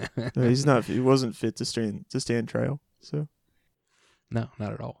 No, he wasn't fit to stand trial. So no,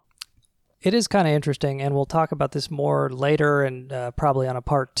 not at all. It is kind of interesting, and we'll talk about this more later and probably on a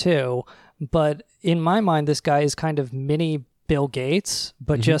part 2. But in my mind, this guy is kind of mini Bill Gates,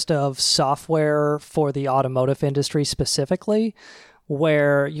 but just of software for the automotive industry specifically,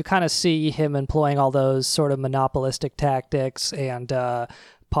 where you kind of see him employing all those sort of monopolistic tactics and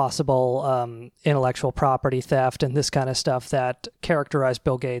possible intellectual property theft and this kind of stuff that characterized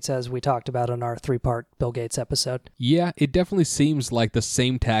Bill Gates, as we talked about in our 3-part Bill Gates episode. Yeah, it definitely seems like the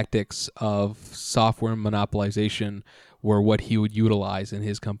same tactics of software monopolization were what he would utilize in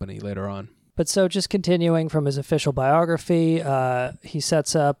his company later on. But so just continuing from his official biography, he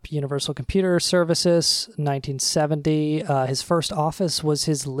sets up Universal Computer Services in 1970. His first office was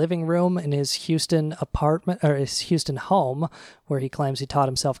his living room in his Houston apartment, or his Houston home, where he claims he taught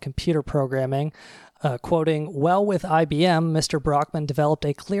himself computer programming. Quoting, "Well, with IBM, Mr. Brockman developed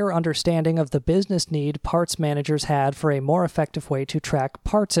a clear understanding of the business need parts managers had for a more effective way to track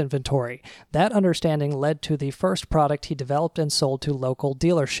parts inventory. That understanding led to the first product he developed and sold to local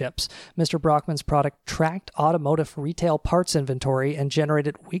dealerships. Mr. Brockman's product tracked automotive retail parts inventory and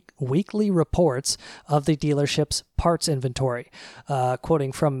generated weekly reports of the dealership's parts inventory.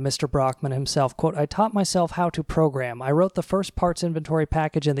 Quoting from Mr. Brockman himself, quote, "I taught myself how to program. I wrote the first parts inventory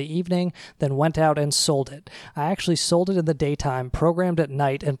package in the evening, then went out and sold it. I actually sold it in the daytime, programmed at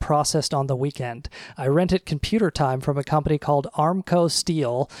night, and processed on the weekend. I rented computer time from a company called Armco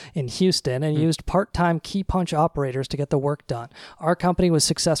Steel in Houston and used part-time key punch operators to get the work done. Our company was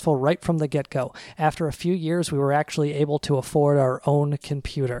successful right from the get-go. After a few years, we were actually able to afford our own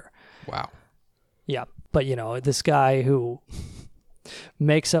computer." Wow. Yeah, but this guy who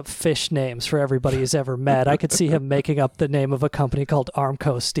makes up fish names for everybody he's ever met, I could see him making up the name of a company called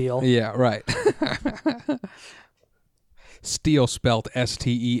Armco Steel. Yeah, right. Steel spelled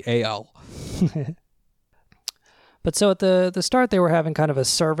S-T-E-A-L. But so at the start, they were having kind of a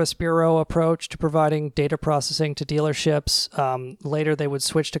service bureau approach to providing data processing to dealerships. Later, they would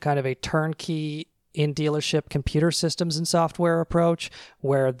switch to kind of a turnkey in-dealership computer systems and software approach,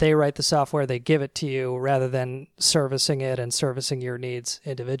 where they write the software, they give it to you, rather than servicing it and servicing your needs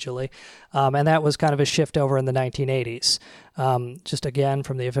individually. And that was kind of a shift over in the 1980s. Just again,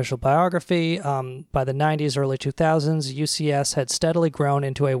 from the official biography, by the 90s, early 2000s, UCS had steadily grown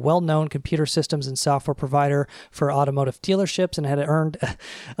into a well-known computer systems and software provider for automotive dealerships and had earned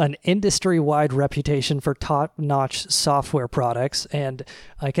an industry-wide reputation for top-notch software products. And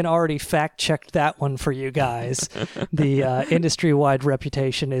I can already fact-check that one for you guys. The industry-wide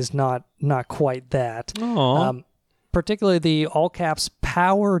reputation is not quite that. Particularly the all-caps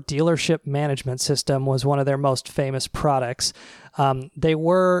Power Dealership Management System was one of their most famous products.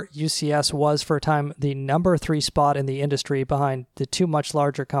 UCS was for a time the number 3 spot in the industry behind the two much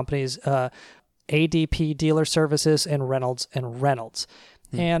larger companies, ADP Dealer Services and Reynolds and Reynolds.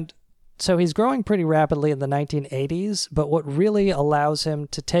 And so he's growing pretty rapidly in the 1980s, but what really allows him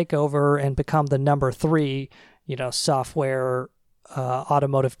to take over and become the number 3, software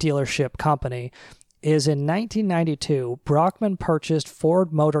automotive dealership company is in 1992, Brockman purchased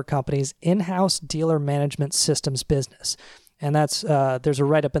Ford Motor Company's in-house dealer management systems business. And that's there's a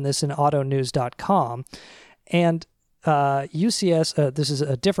write-up in this in autonews.com. And UCS, this is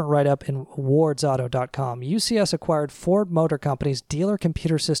a different write-up in wardsauto.com. UCS acquired Ford Motor Company's dealer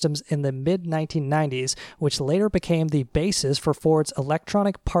computer systems in the mid-1990s, which later became the basis for Ford's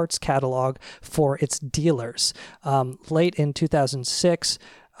electronic parts catalog for its dealers. Late in 2006,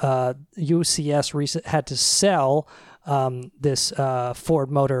 UCS had to sell this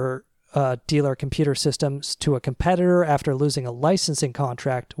Ford Motor dealer computer systems to a competitor after losing a licensing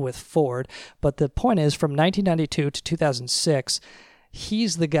contract with Ford. But the point is, from 1992 to 2006,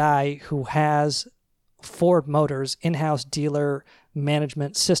 he's the guy who has Ford Motors in-house dealer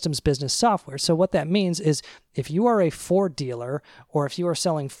management systems business software. So what that means is if you are a Ford dealer or if you are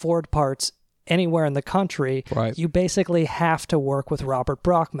selling Ford parts anywhere in the country, right, you basically have to work with Robert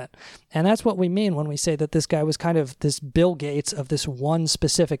Brockman. And that's what we mean when we say that this guy was kind of this Bill Gates of this one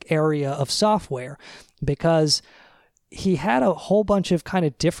specific area of software, because he had a whole bunch of kind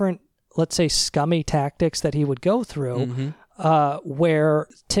of different, let's say, scummy tactics that he would go through, where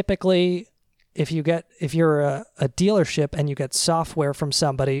typically if you're a dealership and you get software from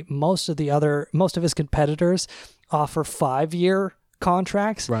somebody, most of his competitors offer 5-year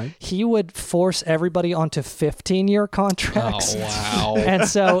contracts. Right. He would force everybody onto 15-year contracts. Oh, wow. And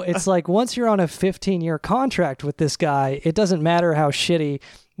so it's like, once you're on a 15-year contract with this guy, it doesn't matter how shitty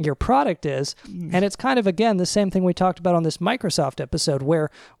your product is. And it's kind of, again, the same thing we talked about on this Microsoft episode,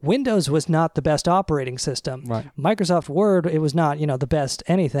 where Windows was not the best operating system. Right. Microsoft Word, it was not, the best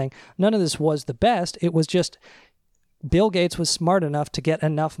anything. None of this was the best. It was just Bill Gates was smart enough to get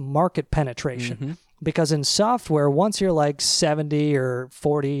enough market penetration. Because in software, once you're like 70 or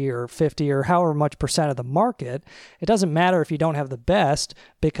 40 or 50 or however much percent of the market, it doesn't matter if you don't have the best,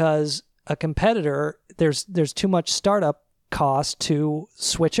 because a competitor, there's too much startup cost to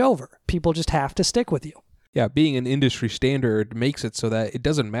switch over. People just have to stick with you. Yeah, being an industry standard makes it so that it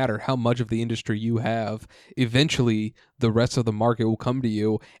doesn't matter how much of the industry you have, eventually the rest of the market will come to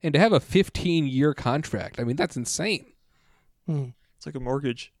you. And to have a 15-year contract, I mean, that's insane. It's like a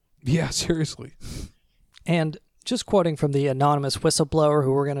mortgage. Yeah, seriously. And just quoting from the anonymous whistleblower,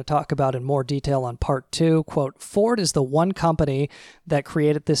 who we're going to talk about in more detail on part 2, quote, "Ford is the one company that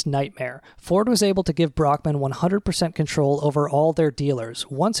created this nightmare. Ford was able to give Brockman 100% control over all their dealers.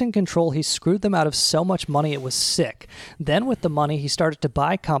 Once in control, he screwed them out of so much money it was sick. Then with the money, he started to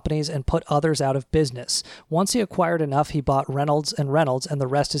buy companies and put others out of business. Once he acquired enough, he bought Reynolds, and the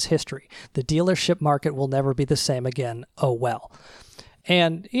rest is history. The dealership market will never be the same again. Oh well."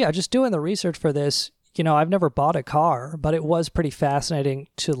 And yeah, just doing the research for this, I've never bought a car, but it was pretty fascinating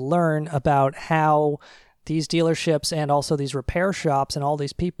to learn about how these dealerships and also these repair shops and all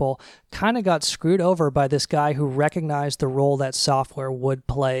these people kind of got screwed over by this guy who recognized the role that software would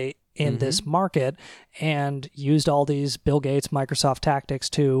play in this market and used all these Bill Gates, Microsoft tactics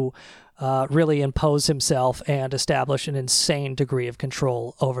to really impose himself and establish an insane degree of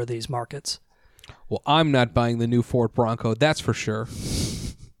control over these markets. Well, I'm not buying the new Ford Bronco, that's for sure.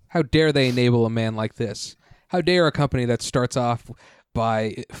 How dare they enable a man like this? How dare a company that starts off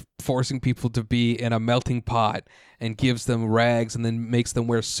by forcing people to be in a melting pot and gives them rags and then makes them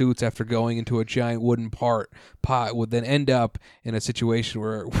wear suits after going into a giant wooden pot would then end up in a situation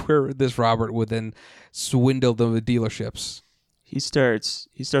where this Robert would then swindle the dealerships. He starts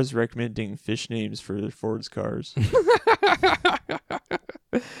recommending fish names for Ford's cars.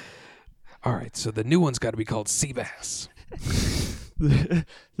 All right, so the new one's got to be called Seabass.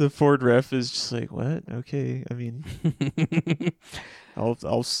 The Ford ref is just like, what? Okay, I mean,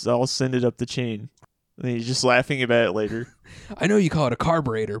 I'll send it up the chain. And he's just laughing about it later. I know you call it a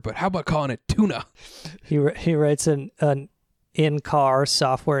carburetor, but how about calling it tuna? He writes an in-car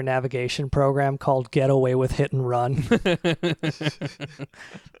software navigation program called Get Away with Hit and Run.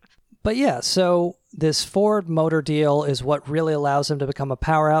 But yeah, so this Ford Motor deal is what really allows him to become a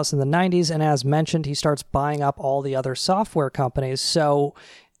powerhouse in the 90s. And as mentioned, he starts buying up all the other software companies. So,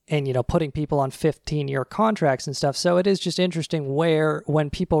 and, you know, putting people on 15-year contracts and stuff. So it is just interesting when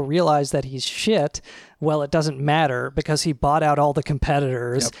people realize that he's shit, well, it doesn't matter because he bought out all the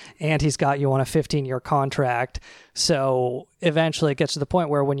competitors and he's got you on a 15-year contract. So eventually it gets to the point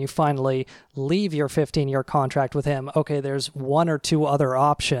where when you finally leave your 15-year contract with him, okay, there's one or two other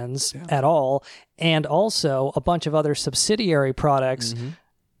options at all. And also a bunch of other subsidiary products,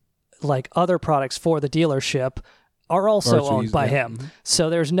 like other products for the dealership, are also owned by him. So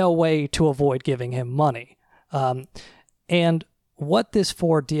there's no way to avoid giving him money. And what this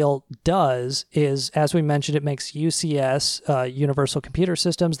Ford deal does is, as we mentioned, it makes UCS, Universal Computer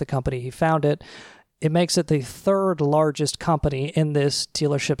Systems, the company he founded, it makes it the third largest company in this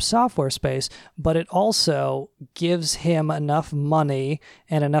dealership software space, but it also gives him enough money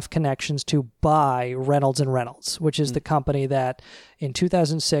and enough connections to buy Reynolds & Reynolds, which is the company that in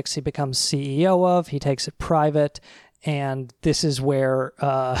 2006 he becomes CEO of. He takes it private, and this is where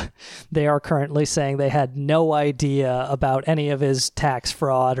they are currently saying they had no idea about any of his tax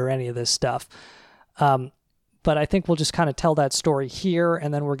fraud or any of this stuff. But I think we'll just kind of tell that story here,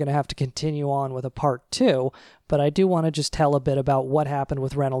 and then we're going to have to continue on with a part 2. But I do want to just tell a bit about what happened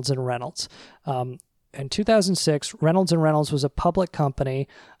with Reynolds & Reynolds. In 2006, Reynolds & Reynolds was a public company.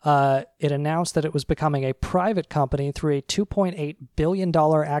 It announced that it was becoming a private company through a $2.8 billion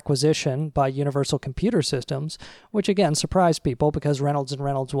acquisition by Universal Computer Systems, which again surprised people because Reynolds &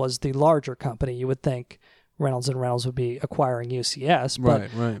 Reynolds was the larger company. You would think Reynolds & Reynolds would be acquiring UCS. But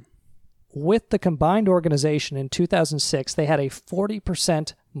right. With the combined organization in 2006, they had a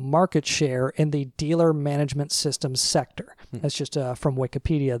 40% market share in the dealer management systems sector. That's just from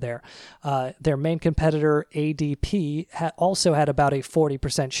Wikipedia there. Their main competitor, ADP, also had about a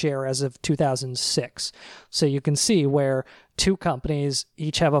 40% share as of 2006. So you can see where two companies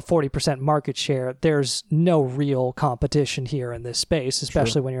each have a 40% market share. There's no real competition here in this space,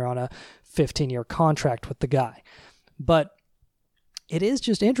 especially when you're on a 15-year contract with the guy. But it is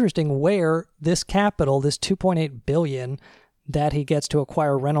just interesting where this capital, this $2.8 billion that he gets to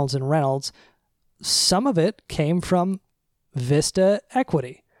acquire Reynolds & Reynolds, some of it came from Vista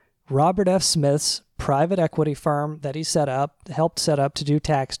Equity, Robert F. Smith's private equity firm that he helped set up to do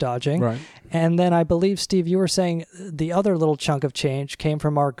tax dodging. Right. And then I believe, Steve, you were saying the other little chunk of change came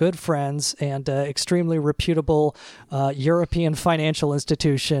from our good friends and extremely reputable European financial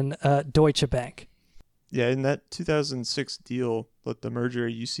institution, Deutsche Bank. Yeah, in that 2006 deal, the merger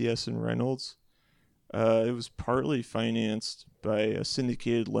of UCS and Reynolds, it was partly financed by a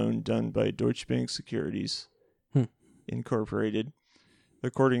syndicated loan done by Deutsche Bank Securities Incorporated,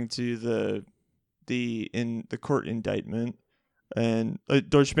 according to the court indictment. And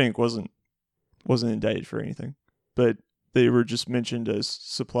Deutsche Bank wasn't indicted for anything, but they were just mentioned as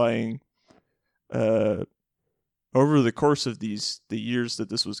supplying over the course of the years that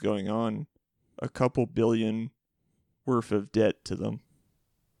this was going on, a couple billion worth of debt to them.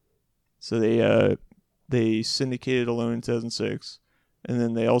 So they syndicated a loan in 2006, and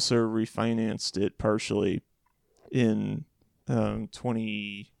then they also refinanced it partially in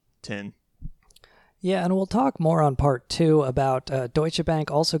 2010. Yeah, and we'll talk more on part 2 about Deutsche Bank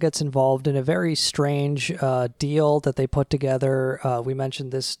also gets involved in a very strange deal that they put together. We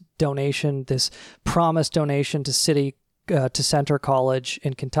mentioned this donation, this promised donation to Citi to Center College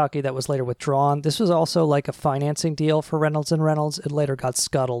in Kentucky that was later withdrawn. This was also like a financing deal for Reynolds and Reynolds. It later got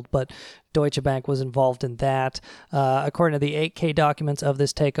scuttled, but Deutsche Bank was involved in that. According to the 8K documents of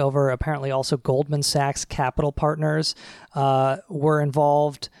this takeover, apparently also Goldman Sachs Capital Partners were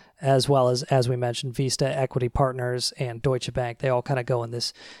involved, as well as we mentioned, Vista Equity Partners and Deutsche Bank. They all kind of go in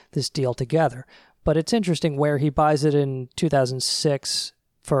this deal together. But it's interesting where he buys it in 2006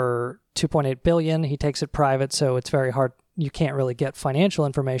 for $2.8 billion. He takes it private, so it's very hard. You can't really get financial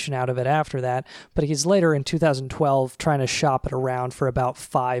information out of it after that. But he's later in 2012 trying to shop it around for about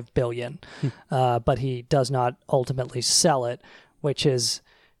 $5 billion. But he does not ultimately sell it, which is,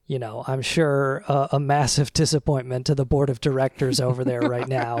 I'm sure a massive disappointment to the board of directors over there right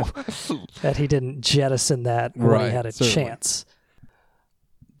now that he didn't jettison that when he had a chance.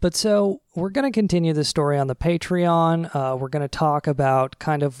 But so we're going to continue this story on the Patreon. We're going to talk about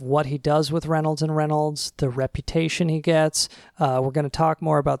kind of what he does with Reynolds and Reynolds, the reputation he gets. We're going to talk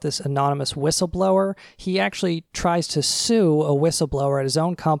more about this anonymous whistleblower. He actually tries to sue a whistleblower at his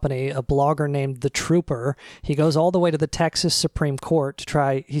own company, a blogger named The Trooper. He goes all the way to the Texas Supreme Court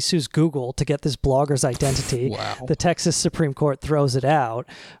to he sues Google to get this blogger's identity. Wow. The Texas Supreme Court throws it out.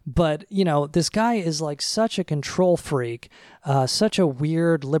 But, this guy is like such a control freak, such a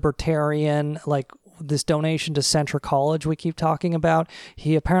weird libertarian, like this donation to Center College we keep talking about.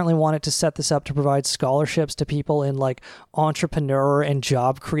 He apparently wanted to set this up to provide scholarships to people in like entrepreneur and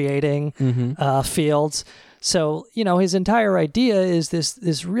job creating fields. So, his entire idea is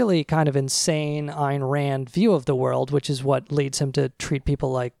this really kind of insane Ayn Rand view of the world, which is what leads him to treat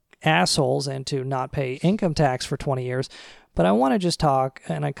people like assholes and to not pay income tax for 20 years. But I want to just talk,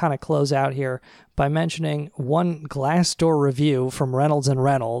 and I kind of close out here by mentioning one Glassdoor review from Reynolds and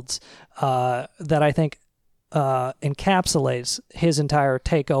Reynolds that I think encapsulates his entire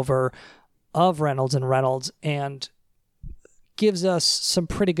takeover of Reynolds and Reynolds and gives us some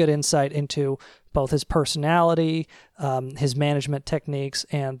pretty good insight into both his personality, his management techniques,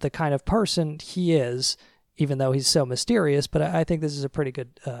 and the kind of person he is, even though he's so mysterious. But I think this is a pretty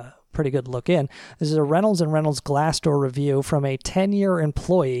good look in. This is a Reynolds and Reynolds Glassdoor review from a 10-year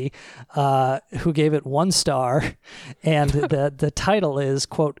employee who gave it 1 star, and the title is,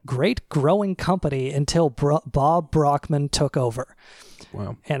 quote, "Great Growing Company Until Bob Brockman Took Over."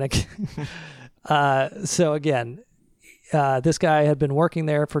 Wow. And so again, this guy had been working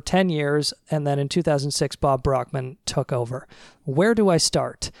there for 10 years, and then in 2006, Bob Brockman took over. Where do I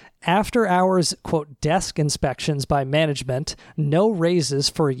start? After hours, quote, desk inspections by management, no raises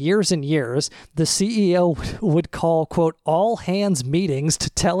for years and years, the CEO would call, quote, all hands meetings to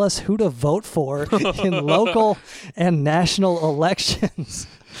tell us who to vote for in local and national elections.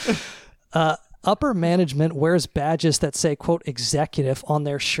 Upper management wears badges that say, quote, executive on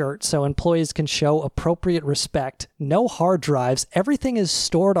their shirt so employees can show appropriate respect. No hard drives. Everything is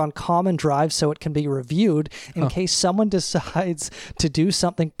stored on common drives so it can be reviewed in case someone decides to do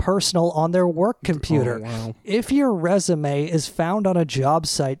something personal on their work computer. Oh, wow. If your resume is found on a job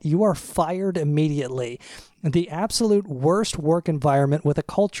site, you are fired immediately. The absolute worst work environment with a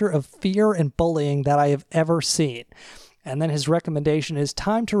culture of fear and bullying that I have ever seen. And then his recommendation is,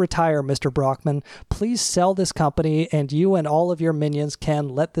 time to retire, Mr. Brockman. Please sell this company, and you and all of your minions can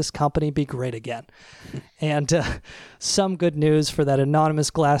let this company be great again. And some good news for that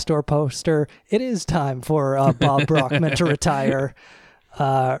anonymous Glassdoor poster. It is time for Bob Brockman to retire.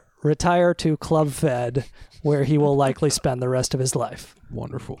 Retire to Club Fed, where he will likely spend the rest of his life.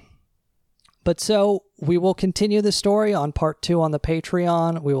 Wonderful. But so we will continue the story on part 2 on the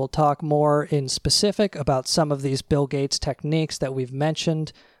Patreon. We will talk more in specific about some of these Bill Gates techniques that we've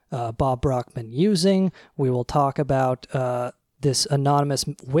mentioned Bob Brockman using. We will talk about this anonymous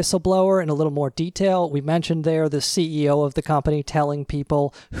whistleblower in a little more detail. We mentioned there the CEO of the company telling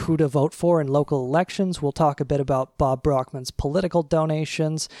people who to vote for in local elections. We'll talk a bit about Bob Brockman's political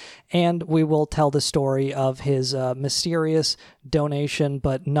donations, and we will tell the story of his mysterious donation,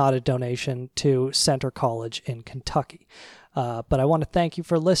 but not a donation, to Center College in Kentucky. But I want to thank you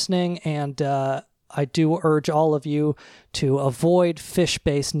for listening, and I do urge all of you to avoid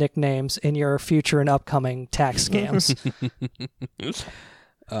fish-based nicknames in your future and upcoming tax scams.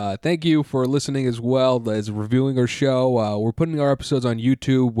 Thank you for listening as well as reviewing our show. We're putting our episodes on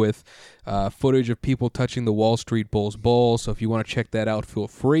YouTube with footage of people touching the Wall Street Bulls bowl, so if you want to check that out, feel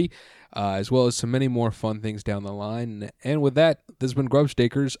free, as well as some many more fun things down the line. And with that, this has been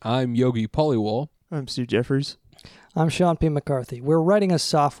Grubstakers. I'm Yogi Pollywall. I'm Stu Jeffers. I'm Sean P. McCarthy. We're writing a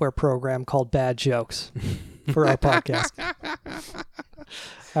software program called Bad Jokes for our podcast.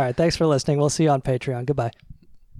 All right, thanks for listening. We'll see you on Patreon. Goodbye.